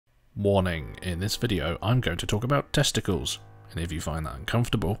Warning, in this video I'm going to talk about testicles, and if you find that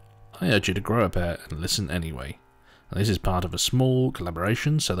uncomfortable, I urge you to grow a pair and listen anyway. Now, this is part of a small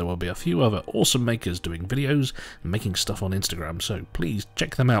collaboration, so there will be a few other awesome makers doing videos and making stuff on Instagram, so please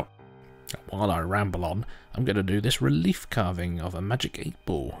check them out. While I ramble on, I'm going to do this relief carving of a magic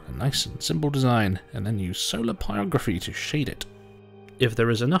 8-ball, a nice and simple design, and then use solar pyrography to shade it. If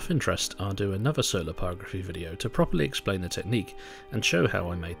there is enough interest, I'll do another solar pyrography video to properly explain the technique and show how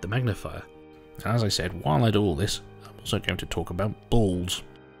I made the magnifier. As I said, while I do all this, I'm also going to talk about balls.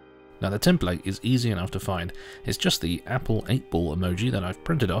 Now the template is easy enough to find. It's just the Apple 8-ball emoji that I've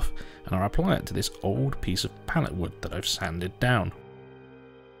printed off, and I apply it to this old piece of pallet wood that I've sanded down.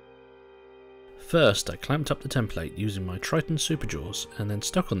 First, I clamped up the template using my Triton Super Jaws and then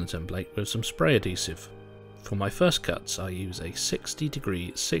stuck on the template with some spray adhesive. For my first cuts, I use a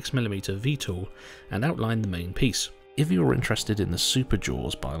 60° 6mm V-tool and outline the main piece. If you're interested in the Super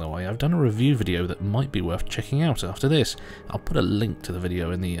Jaws, by the way, I've done a review video that might be worth checking out after this. I'll put a link to the video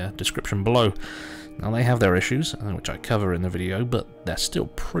in the description below. Now they have their issues, which I cover in the video, but they're still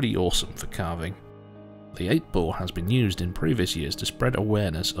pretty awesome for carving. The 8-ball has been used in previous years to spread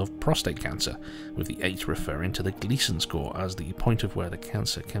awareness of prostate cancer, with the 8 referring to the Gleason score as the point of where the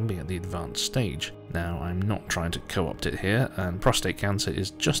cancer can be at the advanced stage. Now, I'm not trying to co-opt it here, and prostate cancer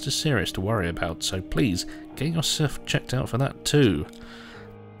is just as serious to worry about, so please get yourself checked out for that too.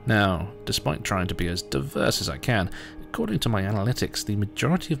 Now, despite trying to be as diverse as I can, according to my analytics, the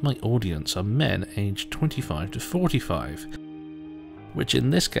majority of my audience are men aged 25 to 45. Which in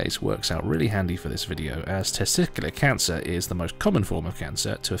this case works out really handy for this video, as testicular cancer is the most common form of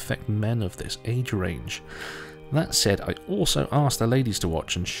cancer to affect men of this age range. That said, I also asked the ladies to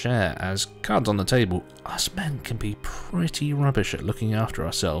watch and share, as cards on the table, us men can be pretty rubbish at looking after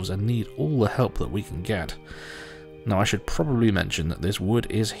ourselves and need all the help that we can get. Now I should probably mention that this wood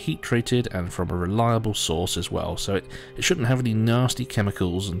is heat treated and from a reliable source as well, so it shouldn't have any nasty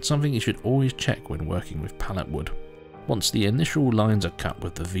chemicals, and something you should always check when working with pallet wood. Once the initial lines are cut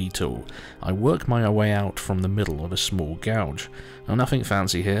with the V-tool, I work my way out from the middle of a small gouge. Now nothing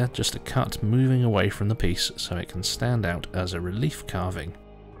fancy here, just a cut moving away from the piece so it can stand out as a relief carving.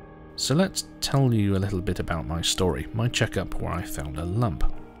 So let's tell you a little bit about my story, my checkup where I found a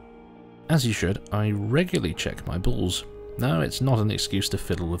lump. As you should, I regularly check my balls. No, it's not an excuse to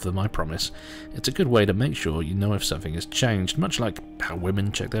fiddle with them, I promise. It's a good way to make sure you know if something has changed, much like how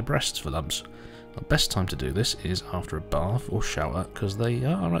women check their breasts for lumps. The best time to do this is after a bath or shower, because they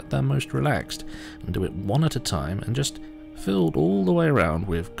are at their most relaxed, and do it one at a time and just filled all the way around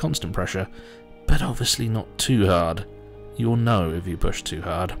with constant pressure, but obviously not too hard. You'll know if you push too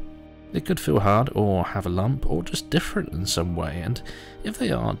hard. They could feel hard or have a lump or just different in some way, and if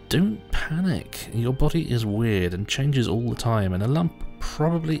they are, don't panic. Your body is weird and changes all the time, and a lump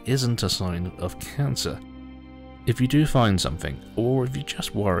probably isn't a sign of cancer. If you do find something, or if you're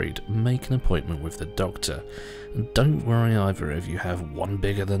just worried, make an appointment with the doctor. And don't worry either if you have one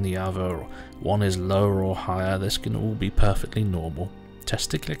bigger than the other, or one is lower or higher. This can all be perfectly normal.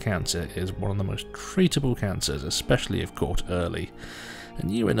 Testicular cancer is one of the most treatable cancers, especially if caught early.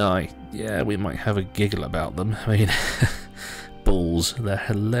 And you and I, yeah, we might have a giggle about them. I mean, balls, they're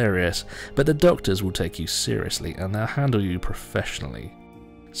hilarious. But the doctors will take you seriously and they'll handle you professionally.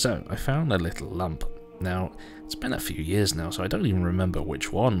 So, I found a little lump. Now, it's been a few years now, so I don't even remember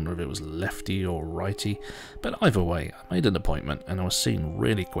which one, or if it was lefty or righty, but either way, I made an appointment and I was seen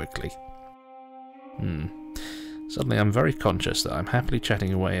really quickly. Suddenly I'm very conscious that I'm happily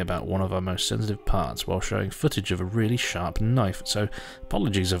chatting away about one of our most sensitive parts while showing footage of a really sharp knife, so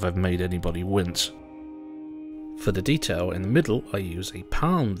apologies if I've made anybody wince. For the detail in the middle, I use a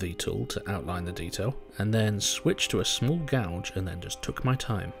palm V-tool to outline the detail, and then switched to a small gouge and then just took my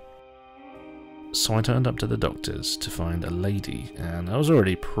time. So I turned up to the doctor's to find a lady, and I was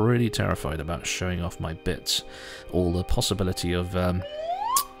already pretty terrified about showing off my bits. All the possibility of,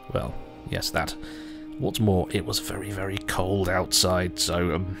 well, yes, that. What's more, it was very, very cold outside,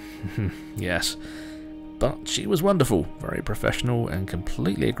 so, yes. But she was wonderful, very professional, and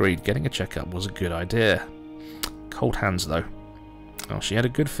completely agreed getting a checkup was a good idea. Cold hands, though. Well, she had a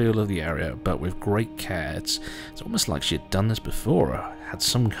good feel of the area, but with great care. It's almost like she had done this before, or had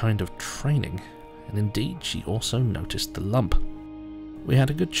some kind of training. And indeed, she also noticed the lump. We had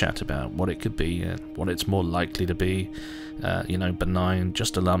a good chat about what it could be and what it's more likely to be. You know, benign,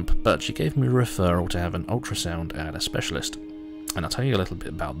 just a lump, but she gave me a referral to have an ultrasound at a specialist. And I'll tell you a little bit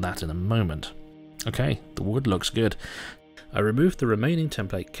about that in a moment. Okay, the wood looks good. I removed the remaining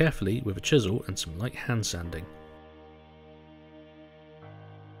template carefully with a chisel and some light hand sanding.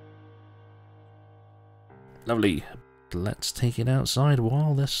 Lovely. let's take it outside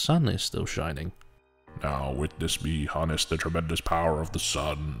while the sun is still shining. Now witness me harness the tremendous power of the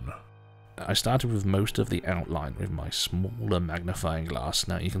sun. I started with most of the outline with my smaller magnifying glass.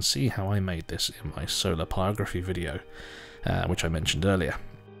 Now you can see how I made this in my solar pyrography video, which I mentioned earlier.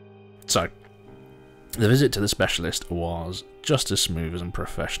 So, the visit to the specialist was just as smooth and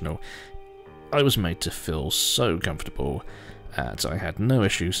professional. I was made to feel so comfortable, and I had no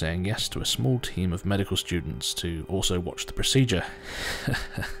issue saying yes to a small team of medical students to also watch the procedure.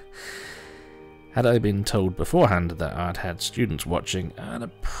 Had I been told beforehand that I'd had students watching, I'd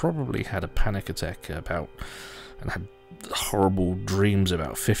have probably had a panic attack and had horrible dreams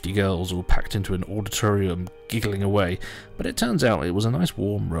about 50 girls all packed into an auditorium giggling away, but it turns out it was a nice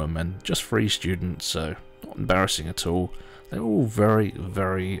warm room and just 3 students, so not embarrassing at all. They were all very,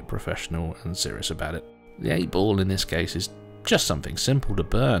 very professional and serious about it. The 8 ball in this case is just something simple to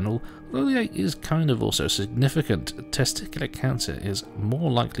burn, although the 8 is kind of also significant. Testicular cancer is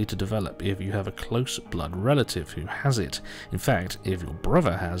more likely to develop if you have a close blood relative who has it. In fact, if your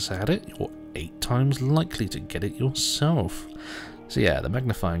brother has had it, you're 8 times likely to get it yourself. So yeah, the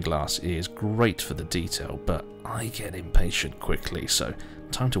magnifying glass is great for the detail, but I get impatient quickly, so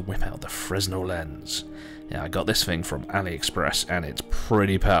time to whip out the Fresnel lens. Yeah, I got this thing from AliExpress and it's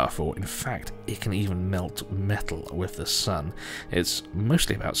pretty powerful. In fact, it can even melt metal with the sun. It's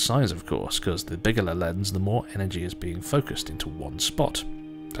mostly about size, of course, because the bigger the lens, the more energy is being focused into one spot.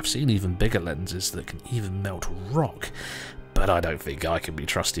 I've seen even bigger lenses that can even melt rock, but I don't think I can be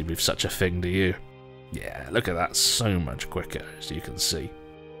trusted with such a thing, do you? Yeah, look at that, so much quicker, as you can see.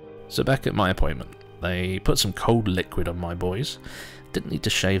 So back at my appointment, they put some cold liquid on my boys. Didn't need to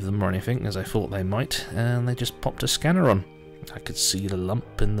shave them or anything, as I thought they might, and they just popped a scanner on. I could see the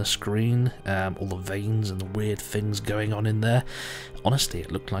lump in the screen, all the veins and the weird things going on in there. Honestly,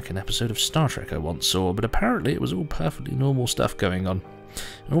 it looked like an episode of Star Trek I once saw, but apparently it was all perfectly normal stuff going on.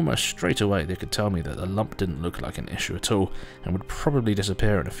 And almost straight away they could tell me that the lump didn't look like an issue at all, and would probably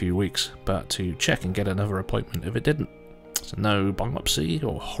disappear in a few weeks, but to check and get another appointment if it didn't. So no biopsy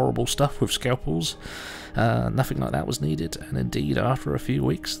or horrible stuff with scalpels, nothing like that was needed, and indeed after a few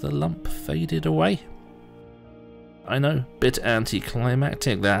weeks the lump faded away. I know, bit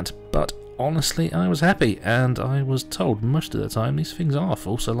anticlimactic that, but honestly I was happy, and I was told most of the time these things are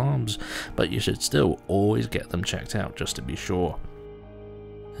false alarms, but you should still always get them checked out just to be sure.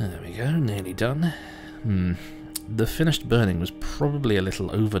 There we go, nearly done. The finished burning was probably a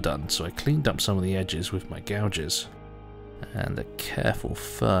little overdone, so I cleaned up some of the edges with my gouges. And a careful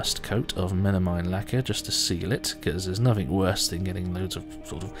first coat of melamine lacquer just to seal it, because there's nothing worse than getting loads of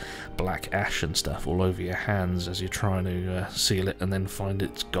sort of black ash and stuff all over your hands as you're trying to seal it and then find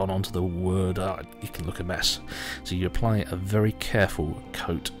it's gone onto the wood. It can look a mess. So you apply a very careful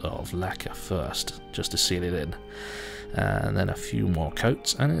coat of lacquer first just to seal it in, and then a few more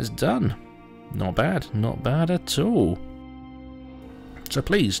coats and it's done. Not bad at all. So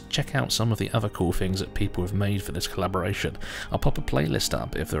please check out some of the other cool things that people have made for this collaboration. I'll pop a playlist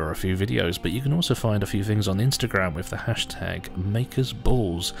up if there are a few videos, but you can also find a few things on Instagram with the hashtag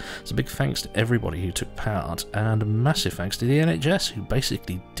MakersBalls. So big thanks to everybody who took part, and massive thanks to the NHS who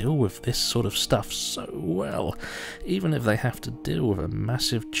basically deal with this sort of stuff so well, even if they have to deal with a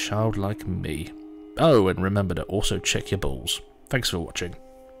massive child like me. Oh, and remember to also check your balls. Thanks for watching.